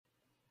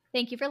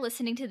Thank you for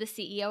listening to the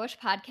CEO-ish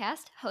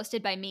podcast,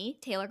 hosted by me,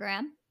 Taylor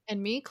Graham.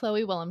 And me,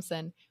 Chloe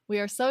Williamson. We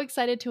are so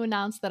excited to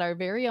announce that our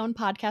very own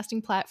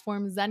podcasting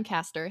platform,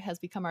 Zencastr, has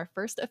become our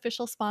first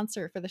official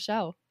sponsor for the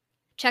show.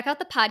 Check out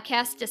the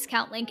podcast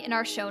discount link in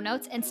our show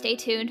notes and stay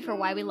tuned for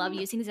why we love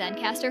using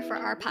Zencastr for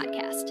our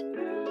podcast.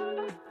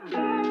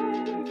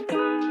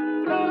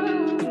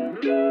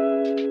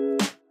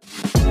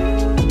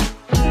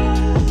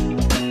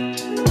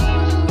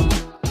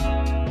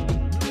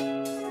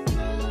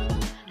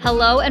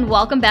 Hello and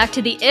welcome back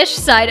to the ish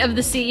side of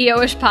the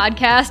CEO-ish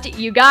podcast.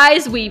 You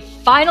guys, we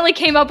finally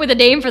came up with a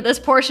name for this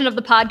portion of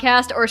the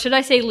podcast, or should I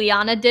say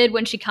Liana did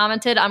when she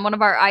commented on one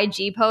of our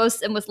IG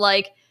posts and was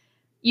like,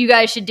 you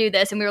guys should do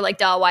this. And we were like,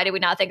 duh, why did we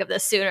not think of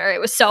this sooner?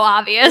 It was so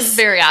obvious. It's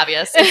very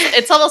obvious.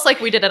 It's almost like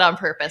we did it on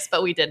purpose,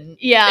 but we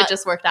didn't. Yeah. It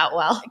just worked out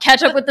well.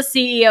 Catch up with the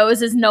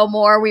CEOs is no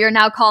more. We are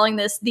now calling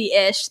this the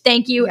ish.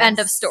 Thank you. Yes. End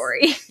of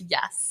story.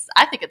 Yes.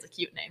 I think it's a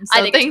cute name. So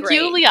I think thank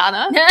you,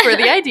 Liana, for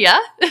the idea.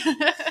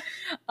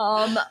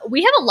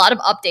 We have a lot of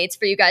updates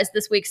for you guys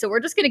this week, so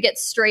we're just going to get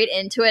straight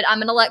into it. I'm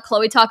going to let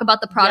Chloe talk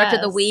about the product of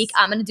the week.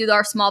 I'm going to do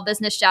our small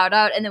business shout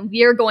out, and then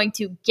we are going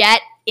to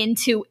get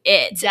into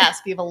it.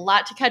 Yes, we have a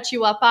lot to catch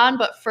you up on,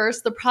 but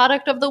first, the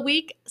product of the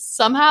week,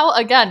 somehow,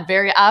 again,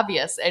 very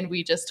obvious, and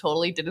we just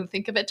totally didn't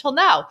think of it till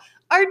now.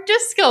 Our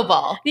disco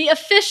ball. The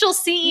official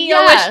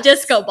CEO-ish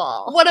disco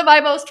ball. One of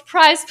my most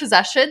prized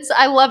possessions.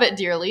 I love it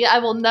dearly. I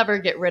will never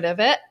get rid of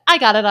it. I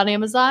got it on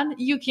Amazon.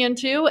 You can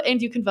too,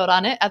 and you can vote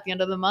on it at the end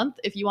of the month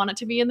if you want it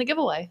to be in the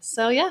giveaway.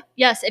 So yeah.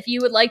 Yes, if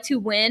you would like to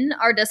win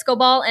our disco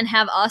ball and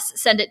have us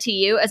send it to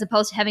you as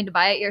opposed to having to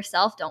buy it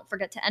yourself, don't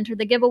forget to enter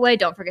the giveaway.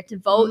 Don't forget to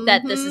vote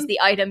that this is the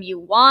item you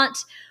want.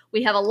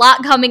 We have a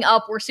lot coming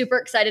up. We're super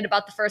excited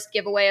about the first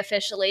giveaway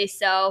officially.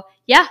 So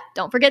yeah,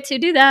 don't forget to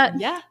do that.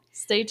 Yeah,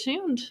 stay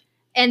tuned.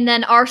 And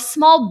then our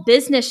small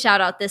business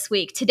shout out this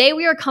week. Today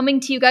we are coming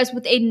to you guys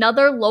with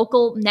another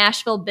local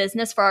Nashville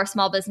business for our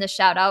small business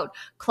shout out.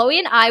 Chloe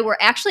and I were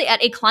actually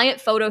at a client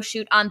photo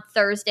shoot on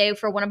Thursday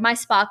for one of my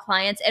spa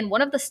clients, and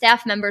one of the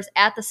staff members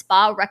at the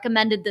spa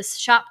recommended this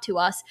shop to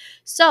us.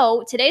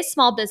 So today's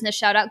small business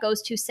shout out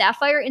goes to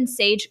Sapphire and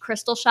Sage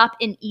Crystal Shop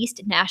in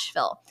East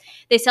Nashville.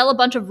 They sell a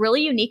bunch of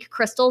really unique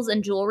crystals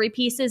and jewelry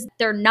pieces.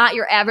 They're not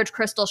your average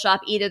crystal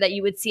shop either that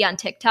you would see on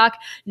TikTok.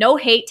 No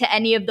hate to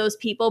any of those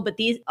people, but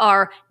these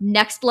are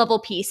next level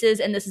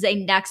pieces, and this is a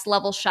next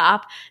level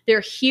shop.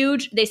 They're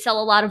huge. They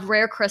sell a lot of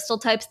rare crystal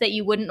types that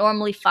you wouldn't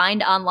normally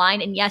find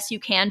online, and yes, you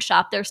can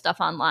shop their stuff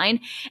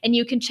online, and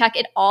you can check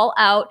it all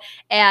out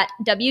at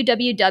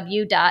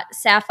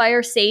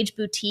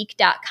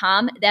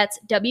www.sapphiresageboutique.com. That's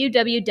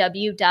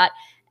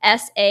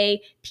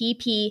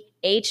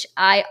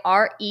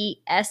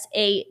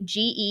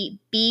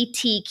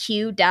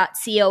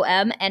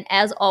www.sapphiresagebtq.com. And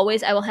as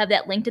always, I will have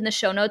that linked in the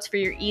show notes for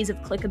your ease of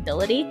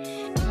clickability.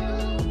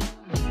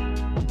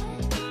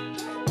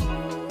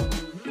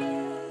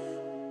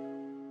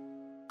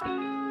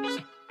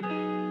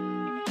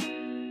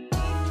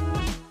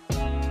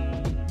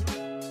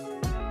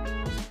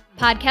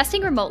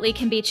 Podcasting remotely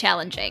can be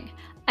challenging.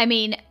 I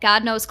mean,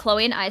 God knows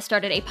Chloe and I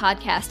started a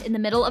podcast in the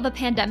middle of a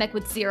pandemic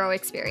with zero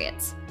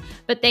experience.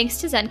 But thanks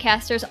to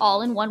Zencastr's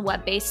all-in-one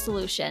web-based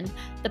solution,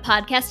 the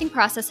podcasting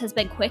process has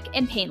been quick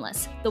and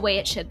painless, the way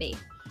it should be.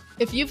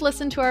 If you've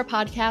listened to our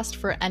podcast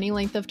for any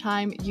length of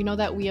time, you know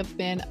that we have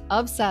been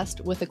obsessed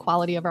with the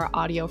quality of our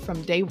audio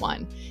from day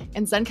one,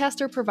 and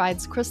Zencastr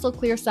provides crystal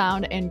clear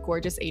sound and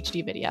gorgeous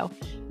HD video.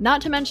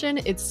 Not to mention,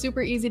 it's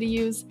super easy to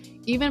use,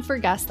 even for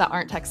guests that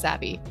aren't tech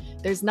savvy.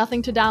 There's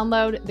nothing to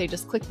download, they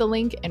just click the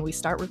link and we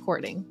start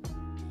recording.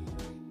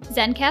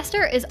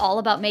 Zencastr is all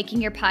about making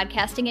your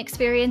podcasting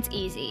experience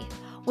easy.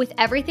 With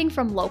everything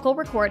from local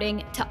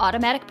recording to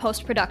automatic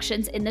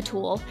post-productions in the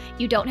tool,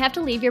 you don't have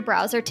to leave your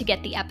browser to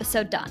get the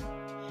episode done.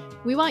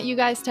 We want you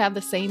guys to have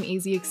the same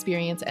easy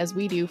experience as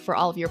we do for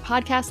all of your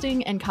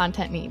podcasting and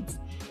content needs.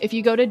 If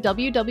you go to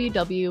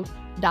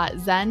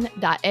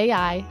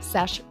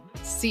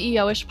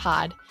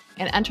www.zen.ai/CEOishPod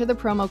and enter the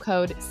promo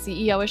code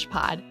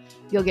CEOishPod,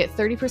 you'll get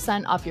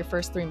 30% off your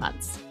first 3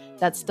 months.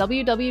 That's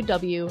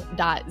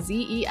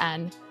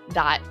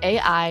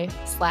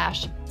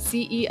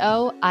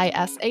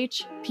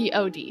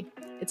www.zen.ai/CEOishPod.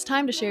 It's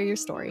time to share your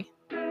story.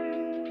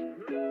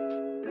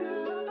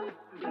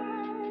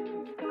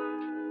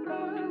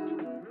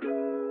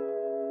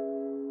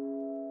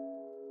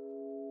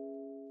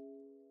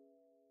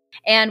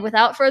 And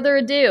without further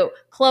ado,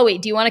 Chloe,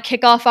 do you want to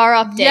kick off our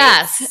updates?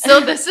 Yes. So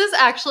this is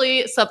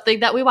actually something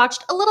that we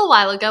watched a little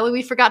while ago and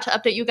we forgot to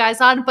update you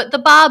guys on, but the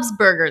Bob's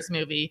Burgers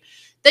movie.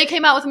 They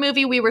came out with a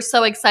movie. We were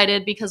so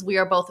excited because we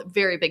are both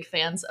very big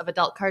fans of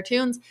adult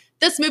cartoons.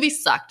 This movie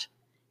sucked.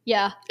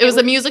 Yeah. It was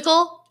a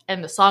musical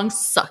and the songs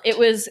sucked. It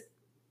was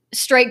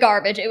straight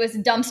garbage. It was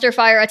dumpster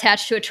fire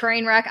attached to a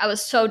train wreck. I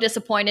was so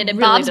disappointed. And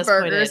Really Bob's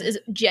disappointed. Burgers is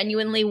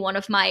genuinely one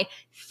of my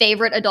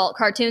favorite adult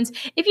cartoons.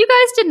 If you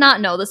guys did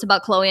not know this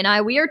about Chloe and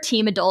I, we are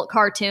team adult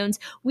cartoons.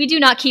 We do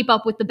not keep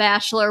up with The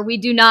Bachelor. We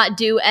do not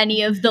do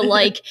any of the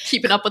like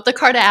keeping up with the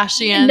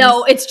Kardashians.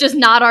 No, it's just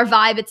not our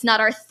vibe. It's not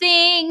our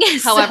thing.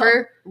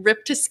 However,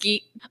 rip to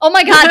Skeet. Oh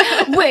my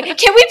God. Wait,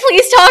 can we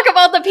please talk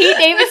about the Pete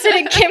Davidson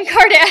and Kim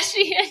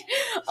Kardashian?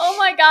 Oh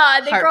my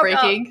God. They broke up.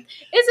 Heartbreaking. Is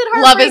it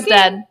heartbreaking? Love is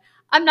dead.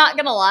 I'm not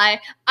gonna lie.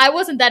 I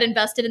wasn't that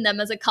invested in them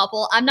as a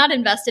couple. I'm not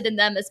invested in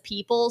them as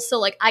people. So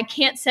like I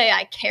can't say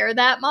I care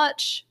that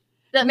much.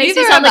 That makes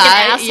me Neither sound like am an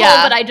I, asshole,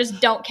 yeah. but I just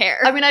don't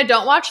care. I mean, I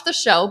don't watch the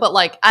show, but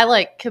like I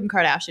like Kim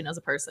Kardashian as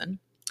a person.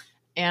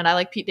 And I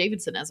like Pete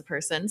Davidson as a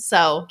person.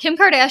 So Kim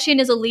Kardashian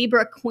is a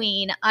Libra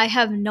queen. I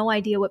have no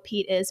idea what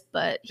Pete is,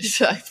 but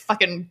he's a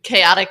fucking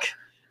chaotic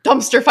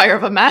dumpster fire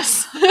of a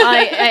mess.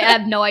 I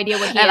have no idea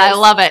what he is. And I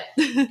love it.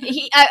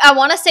 I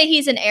want to say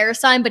he's an air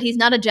sign, but he's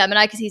not a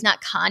Gemini because he's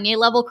not Kanye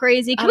level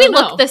crazy. Can we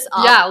look this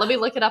up? Yeah, let me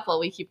look it up while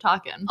we keep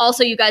talking.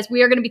 Also, you guys,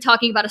 we are going to be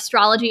talking about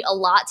astrology a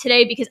lot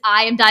today because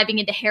I am diving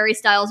into Harry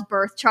Styles'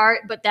 birth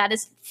chart, but that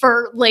is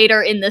for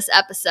later in this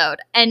episode.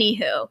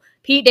 Anywho,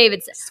 Pete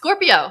Davidson.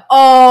 Scorpio.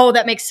 Oh,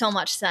 that makes so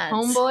much sense.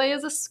 Homeboy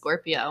is a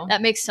Scorpio.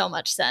 That makes so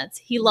much sense.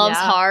 He loves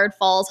hard,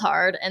 falls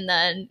hard, and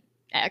then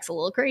acts a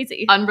little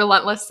crazy.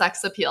 Unrelentless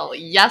sex appeal.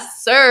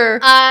 Yes, sir.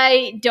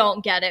 I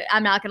don't get it.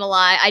 I'm not going to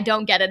lie. I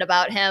don't get it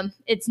about him.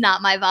 It's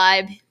not my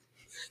vibe.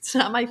 It's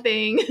not my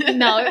thing.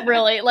 No,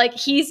 really. Like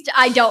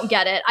I don't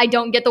get it. I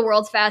don't get the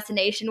world's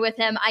fascination with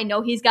him. I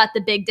know he's got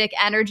the big dick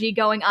energy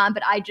going on,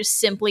 but I just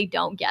simply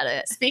don't get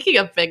it. Speaking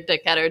of big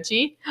dick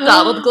energy,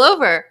 Donald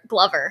Glover.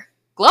 Glover.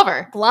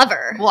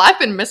 Well, I've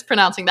been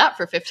mispronouncing that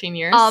for 15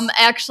 years.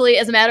 Actually,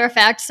 as a matter of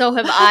fact, so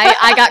have I.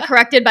 I got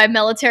corrected by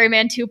Military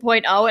Man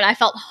 2.0, and I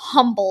felt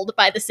humbled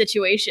by the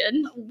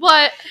situation.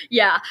 What?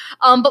 Yeah.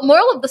 But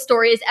moral of the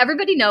story is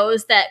everybody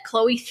knows that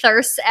Chloe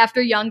thirsts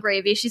after Young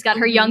Gravy. She's got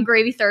her Young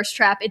Gravy thirst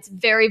trap. It's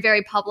very,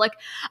 very public.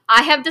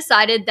 I have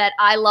decided that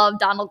I love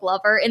Donald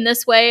Glover in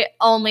this way.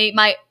 Only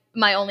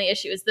my only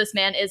issue is this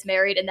man is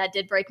married, and that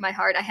did break my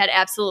heart. I had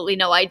absolutely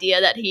no idea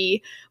that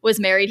he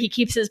was married. He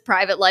keeps his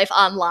private life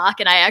on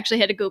lock, and I actually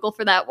had to Google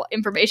for that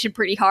information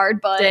pretty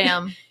hard, but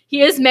damn,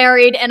 he is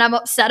married, and I'm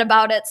upset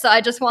about it, so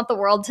I just want the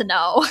world to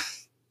know.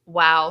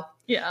 Wow.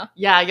 Yeah.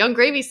 Yeah, Young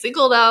Gravy's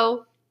single,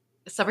 though.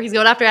 Except for he's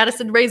going after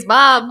Addison Rae's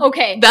mom.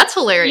 Okay. That's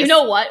hilarious. You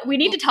know what? We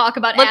need to talk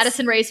about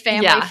Addison Rae's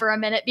family for a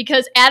minute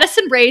because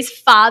Addison Rae's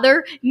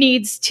father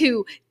needs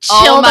to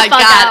chill the fuck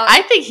out.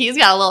 I think he's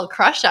got a little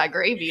crush on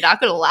Gravy,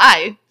 not gonna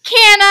lie.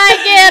 Can I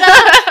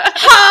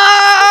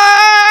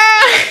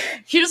get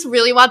a He just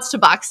really wants to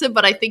box him,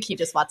 but I think he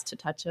just wants to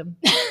touch him.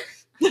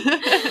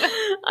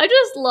 I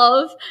just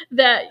love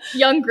that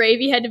Young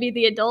Gravy had to be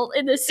the adult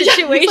in this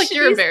situation. He's like,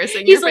 you're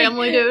embarrassing your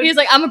family, dude. He's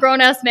like, I'm a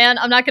grown-ass man.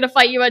 I'm not going to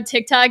fight you on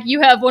TikTok. You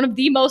have one of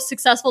the most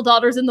successful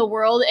daughters in the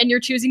world, and you're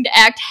choosing to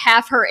act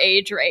half her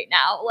age right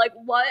now. Like,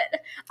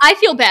 what? I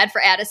feel bad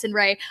for Addison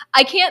Rae.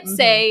 I can't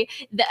say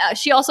that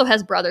she also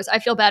has brothers. I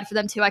feel bad for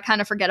them, too. I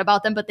kind of forget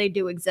about them, but they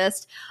do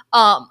exist.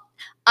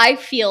 I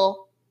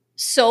feel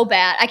so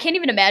bad. I can't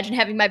even imagine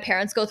having my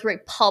parents go through a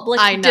public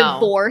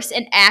divorce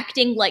and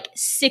acting like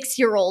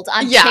 6-year-olds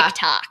on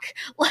TikTok.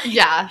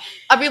 Yeah.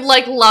 I mean,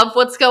 like, love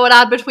what's going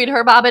on between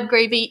her mom and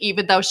Gravy,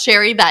 even though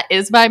Sherry, that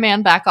is my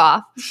man, back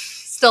off.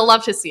 Still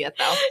love to see it,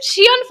 though.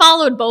 She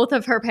unfollowed both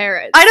of her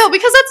parents. I know,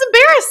 because that's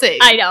embarrassing.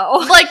 I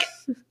know. Like,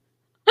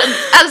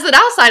 as an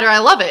outsider, I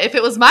love it. If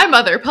it was my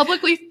mother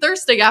publicly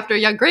thirsting after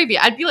Young Gravy,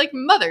 I'd be like,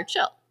 mother,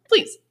 chill.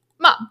 Please.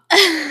 Mom,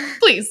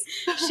 please.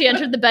 She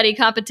entered the Betty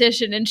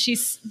competition and she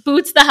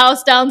boots the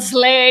house down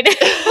Slade. Is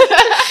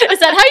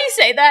that how you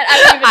say that?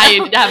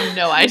 I have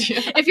no idea.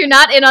 If you're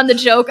not in on the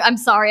joke, I'm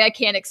sorry. I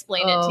can't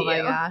explain it to you.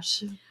 Oh my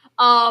gosh.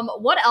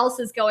 What else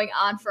is going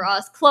on for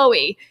us?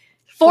 Chloe,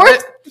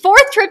 fourth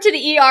trip to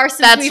the ER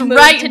since we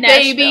moved to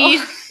Nashville.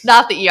 Baby.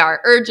 Not the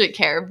ER, urgent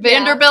care.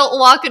 Vanderbilt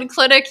Walk-In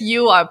Clinic,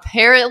 you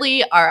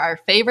apparently are our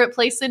favorite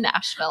place in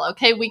Nashville,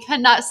 okay? We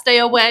cannot stay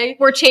away.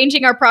 We're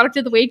changing our product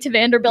of the week to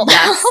Vanderbilt.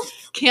 Yes.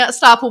 Can't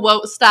stop,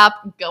 won't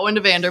stop, going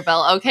to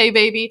Vanderbilt, okay,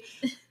 baby?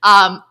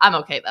 I'm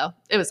okay, though.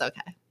 It was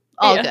okay.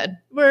 All good.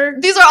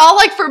 These are all,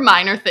 like, for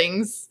minor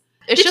things.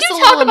 Did you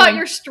talk about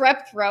your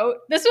strep throat?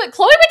 Chloe went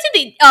to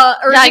the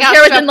urgent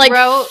care within like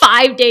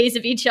 5 days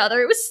of each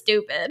other. It was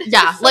stupid.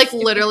 Yeah, so like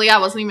stupid. Literally, I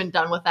wasn't even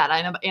done with that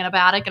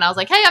antibiotic, and I was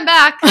like, "Hey, I'm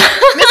back.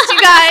 Missed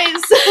you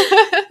guys."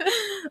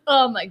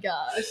 Oh my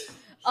gosh,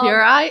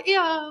 here I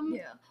am.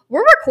 Yeah.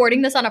 We're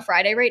recording this on a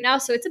Friday right now,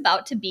 so it's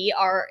about to be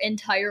our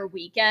entire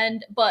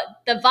weekend. But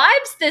the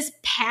vibes this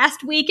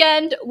past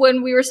weekend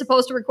when we were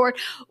supposed to record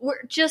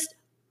were just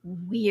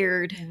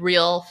weird.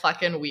 Real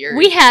fucking weird.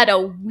 We had a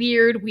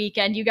weird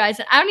weekend, you guys.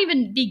 I don't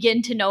even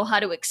begin to know how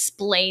to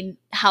explain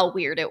how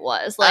weird it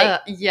was. Like,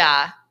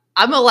 yeah.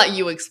 I'm gonna let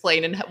you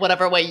explain in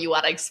whatever way you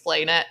want to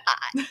explain it.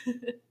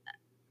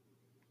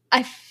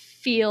 I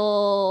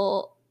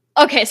feel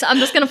Okay, so I'm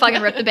just gonna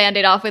fucking rip the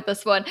Band-Aid off with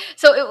this one.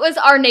 So it was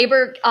our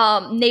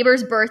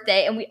neighbor's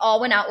birthday, and we all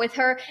went out with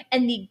her,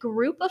 and the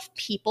group of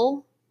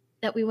people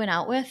that we went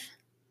out with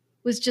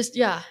was just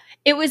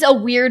it was a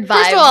weird vibe.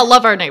 First of all,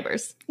 love our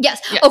neighbors.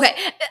 Yes. Okay.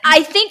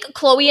 I think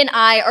Chloe and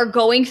I are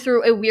going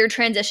through a weird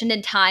transition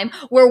in time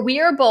where we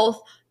are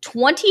both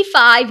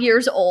 25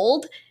 years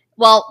old.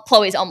 Well,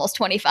 Chloe's almost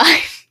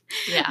 25.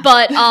 Yeah.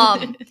 But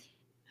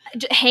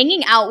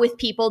hanging out with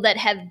people that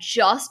have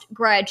just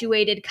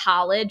graduated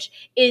college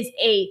is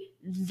a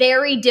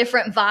very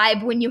different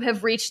vibe when you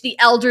have reached the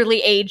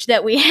elderly age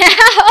that we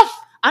have.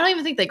 I don't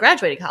even think they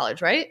graduated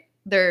college, right?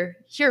 They're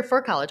here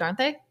for college, aren't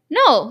they?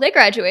 No, they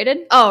graduated.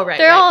 Oh, right.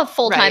 They're all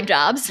full-time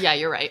jobs. Yeah,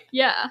 you're right.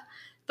 Yeah.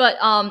 But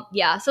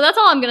so that's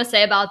all I'm going to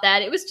say about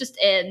that. It was just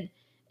an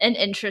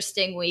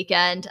interesting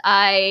weekend.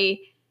 I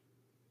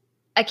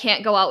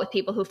can't go out with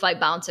people who fight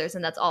bouncers,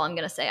 and that's all I'm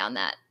going to say on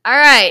that. All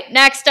right,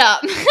 next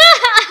up.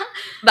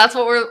 That's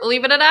what we're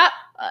leaving it at?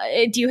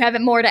 Do you have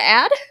it more to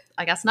add?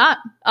 I guess not.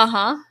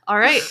 Uh-huh. All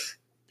right.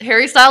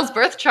 Harry Styles'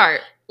 birth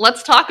chart.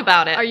 Let's talk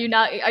about it. Are you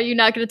not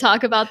going to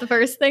talk about the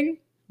first thing?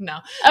 No.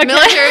 Okay.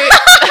 Military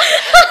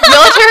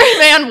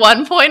Man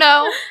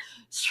 1.0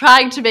 is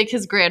trying to make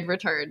his grand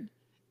return.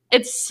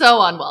 It's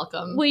so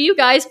unwelcome. Will you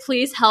guys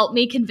please help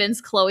me convince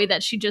Chloe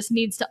that she just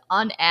needs to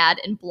unadd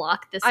and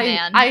block this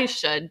man? I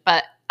should,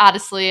 but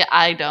honestly,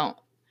 I don't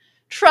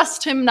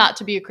trust him not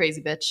to be a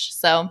crazy bitch.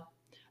 So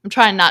I'm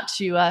trying not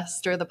to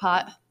stir the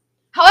pot.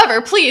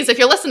 However, please, if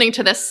you're listening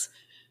to this,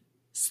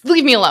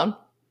 leave me alone.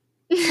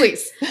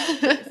 Please.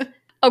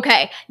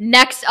 Okay,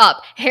 next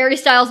up, Harry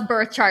Styles'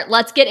 birth chart.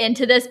 Let's get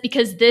into this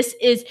because this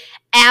is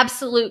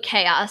absolute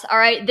chaos, all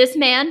right? This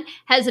man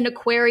has an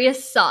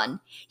Aquarius sun.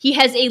 He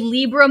has a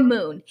Libra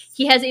moon.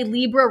 He has a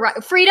Libra...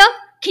 Frida,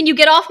 can you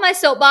get off my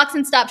soapbox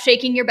and stop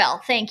shaking your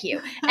bell? Thank you.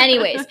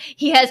 Anyways,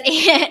 he has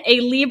a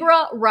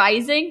Libra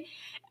rising,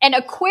 an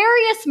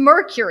Aquarius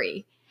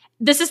Mercury.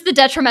 This is the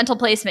detrimental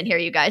placement here,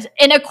 you guys.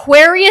 An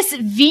Aquarius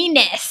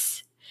Venus.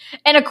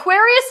 An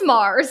Aquarius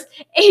Mars,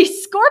 a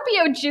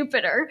Scorpio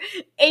Jupiter,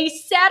 a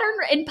Saturn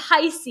in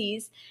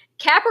Pisces,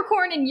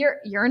 Capricorn and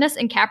Uranus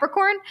in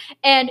Capricorn,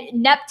 and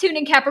Neptune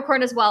in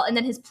Capricorn as well. And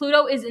then his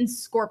Pluto is in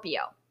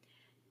Scorpio.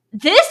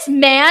 This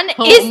man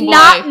is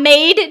not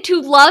made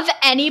to love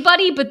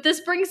anybody, but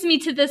this brings me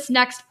to this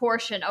next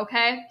portion,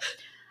 okay?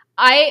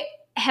 I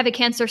have a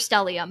Cancer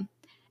stellium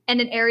and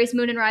an Aries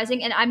moon and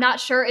rising, and I'm not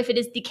sure if it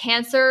is the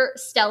Cancer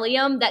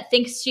stellium that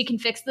thinks she can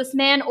fix this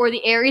man or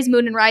the Aries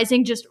moon and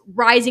rising just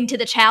rising to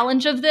the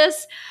challenge of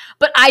this,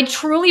 but I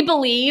truly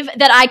believe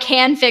that I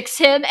can fix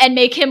him and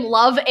make him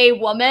love a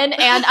woman,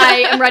 and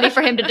I am ready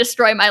for him to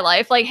destroy my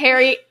life. Like,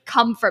 Harry,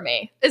 come for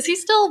me. Is he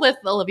still with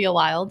Olivia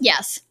Wilde?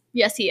 Yes.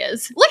 Yes, he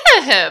is. Look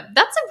at him.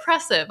 That's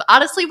impressive.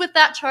 Honestly, with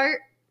that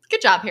chart,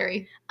 good job,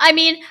 Harry. I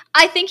mean,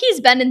 I think he's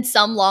been in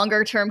some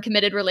longer-term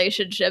committed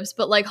relationships,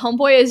 but, like,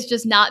 homeboy is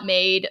just not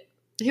made.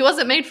 He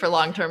wasn't made for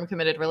long-term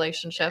committed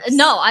relationships.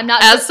 No, I'm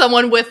not. As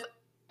someone with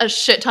a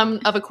shit ton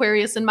of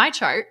Aquarius in my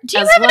chart. Do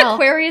you have an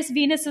Aquarius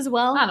Venus as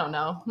well? I don't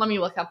know. Let me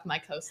look up my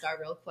co-star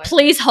real quick.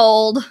 Please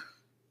hold.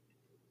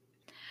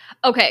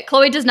 Okay,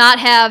 Chloe does not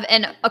have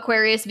an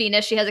Aquarius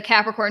Venus. She has a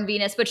Capricorn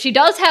Venus, but she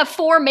does have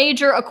 4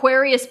 major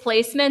Aquarius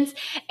placements.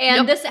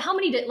 And this, how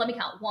many let me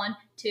count. 1,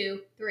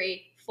 2,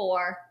 3,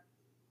 4.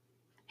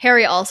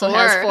 Harry also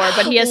has 4,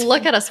 but he has...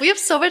 Look at us. We have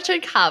so much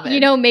in common. You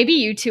know, maybe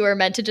you two are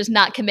meant to just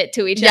not commit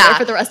to each other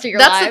for the rest of your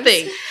lives. That's the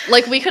thing.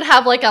 Like, we could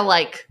have, like,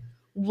 a,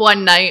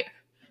 one night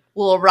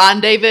little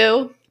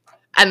rendezvous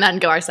and then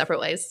go our separate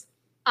ways.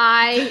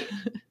 I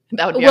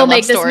that would be will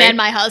make this man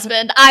my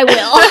husband. I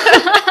will.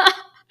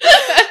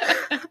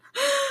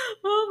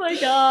 Oh my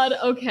God.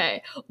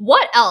 Okay.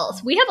 What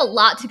else? We have a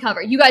lot to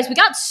cover. You guys, we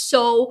got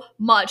so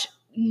much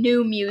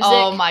new music.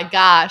 Oh my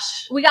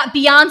gosh. We got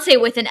Beyonce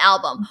with an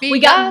album.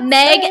 We got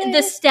Meg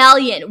Thee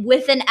Stallion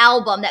with an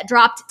album that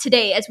dropped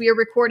today as we are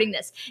recording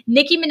this.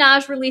 Nicki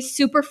Minaj released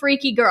Super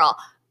Freaky Girl.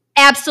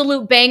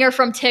 Absolute banger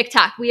from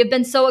TikTok. We have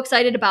been so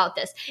excited about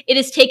this. It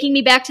is taking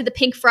me back to the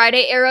Pink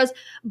Friday eras,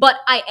 but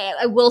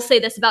I will say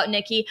this about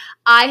Nicki.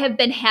 I have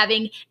been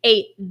having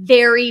a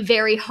very,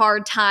 very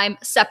hard time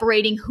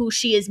separating who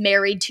she is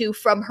married to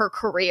from her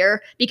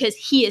career because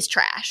he is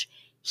trash.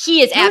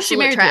 He is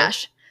absolute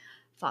trash.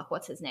 Fuck,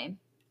 what's his name?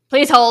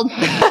 Please hold.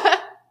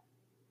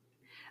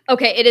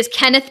 Okay, it is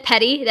Kenneth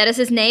Petty. That is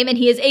his name, and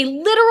he is a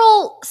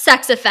literal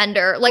sex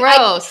offender. Like,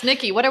 gross,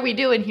 Nicki. What are we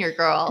doing here,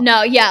 girl?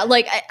 No, yeah,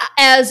 like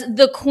as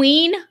the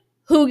queen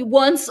who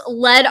once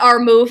led our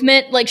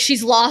movement, like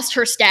she's lost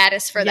her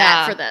status for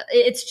that.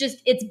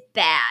 It's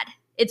bad.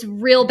 It's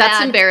real bad.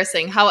 That's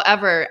embarrassing.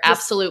 However,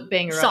 absolute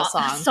banger of a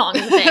song. Song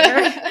is a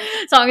banger.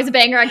 Song is a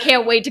banger. I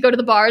can't wait to go to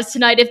the bars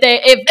tonight. If they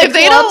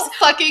don't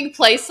fucking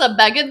play some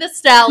Megan Thee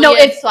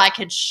Stallion, so I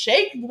can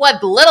shake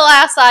what little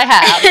ass I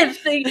have.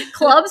 If the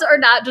clubs are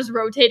not just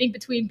rotating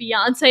between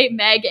Beyonce,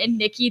 Meg, and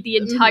Nicki the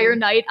entire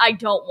night, I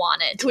don't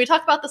want it. Can we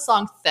talk about the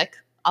song "Thick"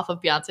 off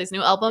of Beyonce's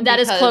new album? That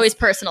is Chloe's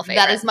personal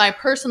favorite. That is my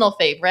personal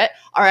favorite.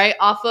 All right,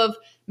 off of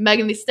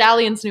Megan Thee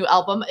Stallion's new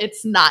album,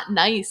 "It's Not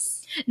Nice."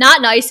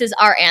 Not nice is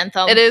our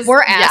anthem. It is.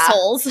 We're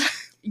assholes.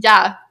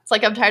 Yeah. It's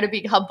like, I'm tired of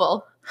being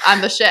humble.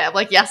 I'm the shit. I'm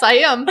like, yes, I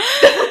am.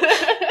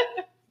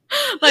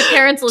 My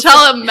parents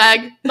Tell him,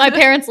 Meg. My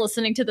parents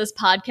listening to this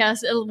podcast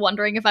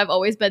wondering if I've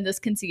always been this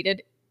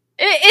conceited.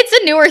 It's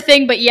a newer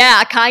thing, but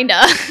yeah,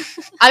 kinda.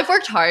 I've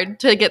worked hard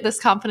to get this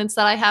confidence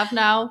that I have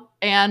now,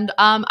 and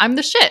I'm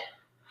the shit.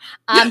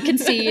 I'm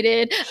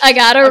conceited. I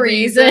got a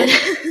reason.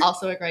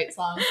 Also a great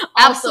song.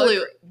 Also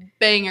Absolute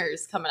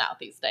bangers coming out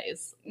these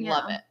days. Yeah.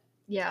 Love it.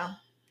 Yeah.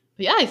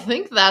 But yeah, I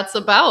think that's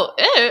about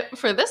it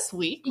for this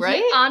week,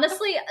 right? Yeah,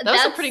 honestly, that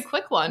was a pretty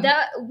quick one.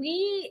 That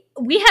we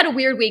had a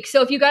weird week.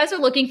 So if you guys are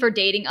looking for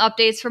dating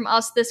updates from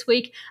us this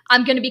week,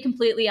 I'm going to be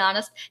completely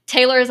honest.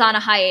 Taylor is on a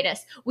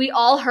hiatus. We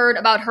all heard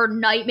about her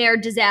nightmare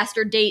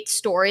disaster date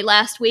story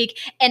last week,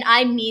 and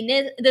I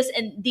mean this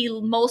in the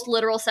most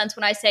literal sense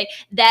when I say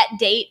that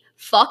date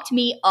fucked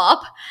me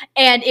up,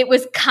 and it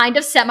was kind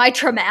of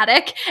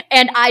semi-traumatic,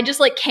 and I just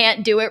like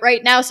can't do it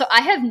right now. So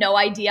I have no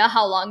idea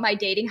how long my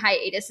dating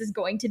hiatus is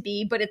going to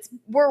be, but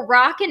we're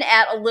rocking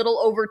at a little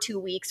over 2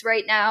 weeks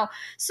right now.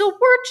 So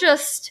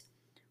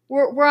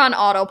we're on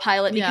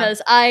autopilot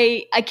because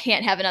I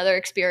can't have another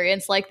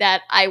experience like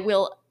that. I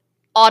will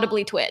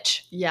audibly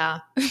twitch.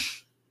 Yeah.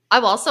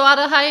 I'm also out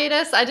of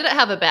hiatus. I didn't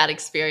have a bad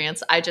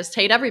experience. I just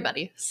hate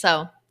everybody.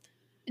 So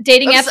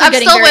dating apps are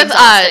getting very exhausting.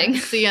 I'm still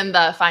with seeing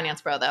the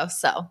finance bro though,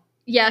 so.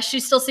 Yeah,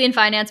 she's still seeing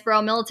finance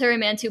bro. Military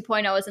Man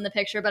 2.0 is in the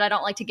picture, but I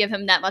don't like to give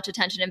him that much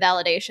attention and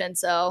validation,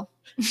 so.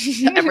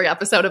 Every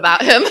episode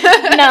about him.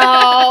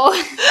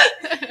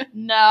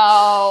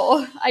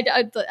 No.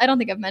 I don't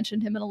think I've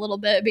mentioned him in a little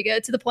bit,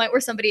 because to the point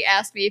where somebody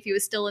asked me if he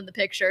was still in the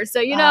picture. So,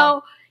 you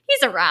know,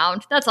 he's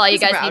around. That's all you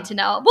guys need to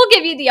know. We'll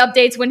give you the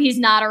updates when he's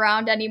not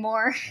around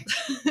anymore.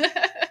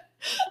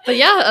 But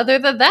yeah, other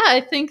than that,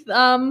 I think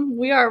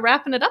we are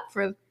wrapping it up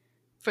for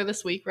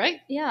this week, right?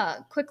 Yeah,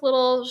 quick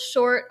little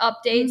short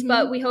updates,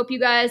 but we hope you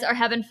guys are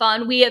having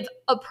fun. We have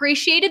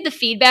appreciated the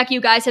feedback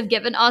you guys have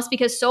given us,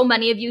 because so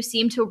many of you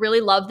seem to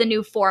really love the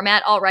new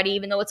format already,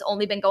 even though it's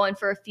only been going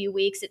for a few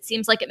weeks. It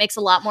seems like it makes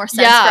a lot more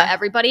sense for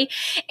everybody.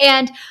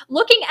 And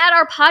looking at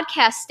our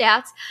podcast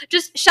stats,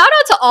 just shout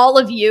out to all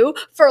of you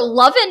for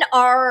loving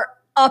our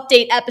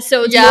update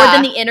episodes more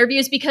than the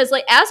interviews, because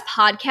like as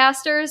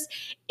podcasters,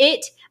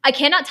 I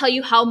cannot tell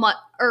you how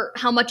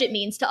much it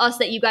means to us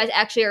that you guys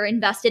actually are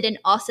invested in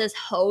us as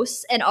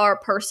hosts and our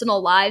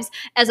personal lives,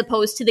 as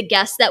opposed to the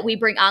guests that we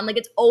bring on. Like,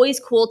 it's always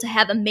cool to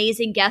have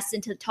amazing guests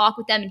and to talk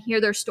with them and hear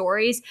their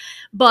stories.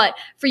 But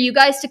for you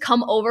guys to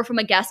come over from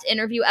a guest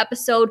interview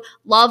episode,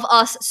 love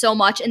us so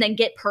much, and then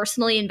get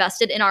personally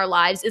invested in our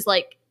lives is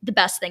like the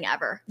best thing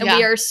ever. And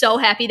we are so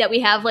happy that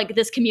we have like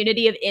this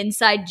community of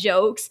inside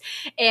jokes,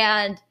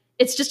 and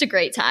it's just a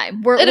great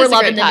time. We're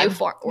loving the new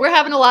form. We're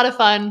having a lot of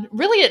fun.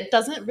 Really, it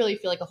doesn't really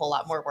feel like a whole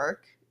lot more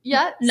work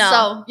yet. No.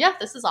 So, yeah,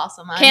 this is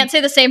awesome. Can't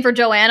say the same for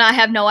Joanna. I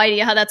have no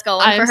idea how that's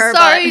going for her.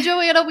 Sorry,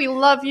 Joanna. We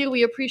love you.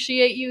 We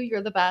appreciate you.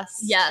 You're the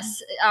best.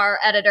 Yes. Our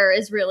editor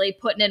is really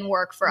putting in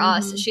work for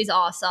us. She's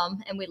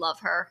awesome, and we love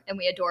her, and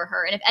we adore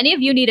her. And if any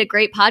of you need a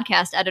great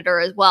podcast editor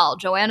as well,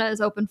 Joanna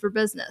is open for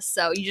business.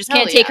 So you just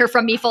can't take her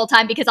from me full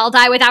time, because I'll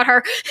die without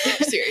her.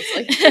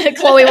 Seriously.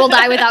 Chloe will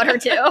die without her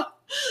too.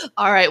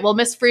 All right. Well,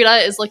 Miss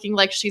Frida is looking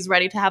like she's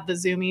ready to have the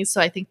Zoomies. So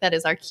I think that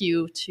is our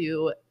cue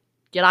to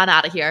get on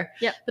out of here.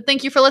 Yep. But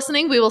thank you for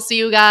listening. We will see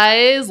you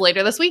guys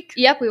later this week.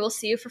 Yep. We will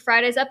see you for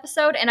Friday's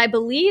episode. And I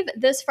believe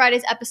this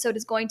Friday's episode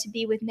is going to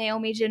be with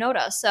Naomi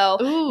Janota. So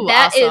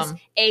that is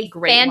a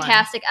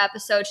fantastic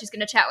episode. She's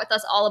going to chat with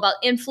us all about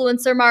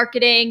influencer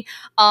marketing,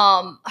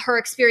 her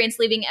experience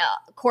leaving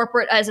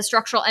corporate as a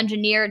structural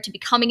engineer to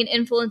becoming an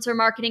influencer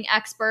marketing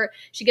expert.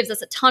 She gives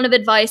us a ton of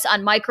advice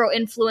on micro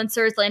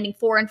influencers landing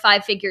 4- and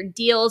 5-figure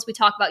deals. We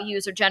talk about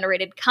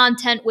user-generated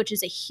content, which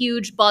is a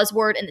huge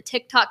buzzword in the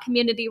TikTok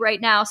community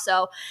right now.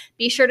 So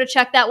be sure to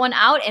check that one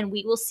out, and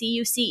we will see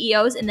you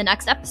CEOs in the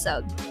next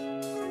episode.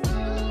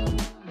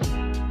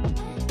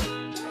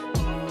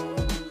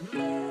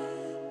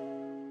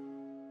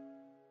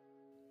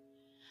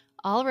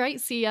 All right,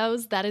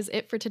 CEOs, that is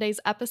it for today's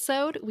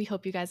episode. We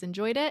hope you guys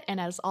enjoyed it.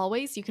 And as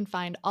always, you can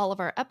find all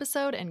of our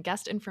episode and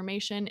guest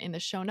information in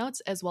the show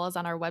notes, as well as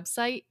on our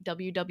website,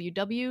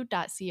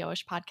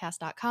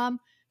 www.ceoishpodcast.com,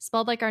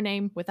 spelled like our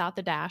name without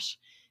the dash.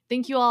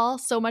 Thank you all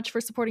so much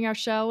for supporting our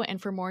show.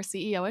 And for more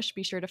CEO-ish,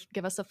 be sure to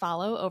give us a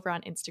follow over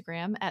on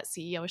Instagram at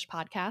CEO-ish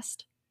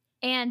Podcast.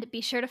 And be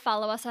sure to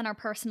follow us on our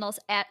personals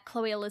at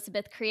Chloe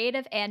Elizabeth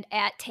Creative and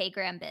at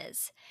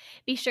TayGramBiz.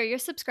 Be sure you're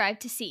subscribed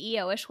to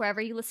CEO-ish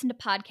wherever you listen to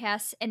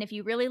podcasts. And if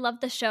you really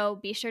love the show,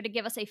 be sure to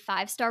give us a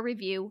 5-star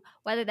review,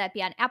 whether that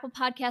be on Apple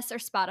Podcasts or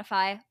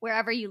Spotify,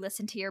 wherever you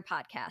listen to your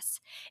podcasts.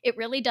 It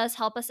really does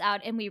help us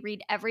out, and we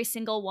read every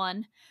single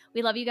one.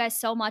 We love you guys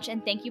so much,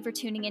 and thank you for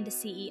tuning in to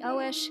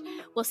CEO-ish.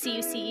 We'll see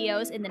you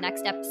CEOs in the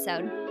next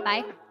episode.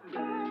 Bye.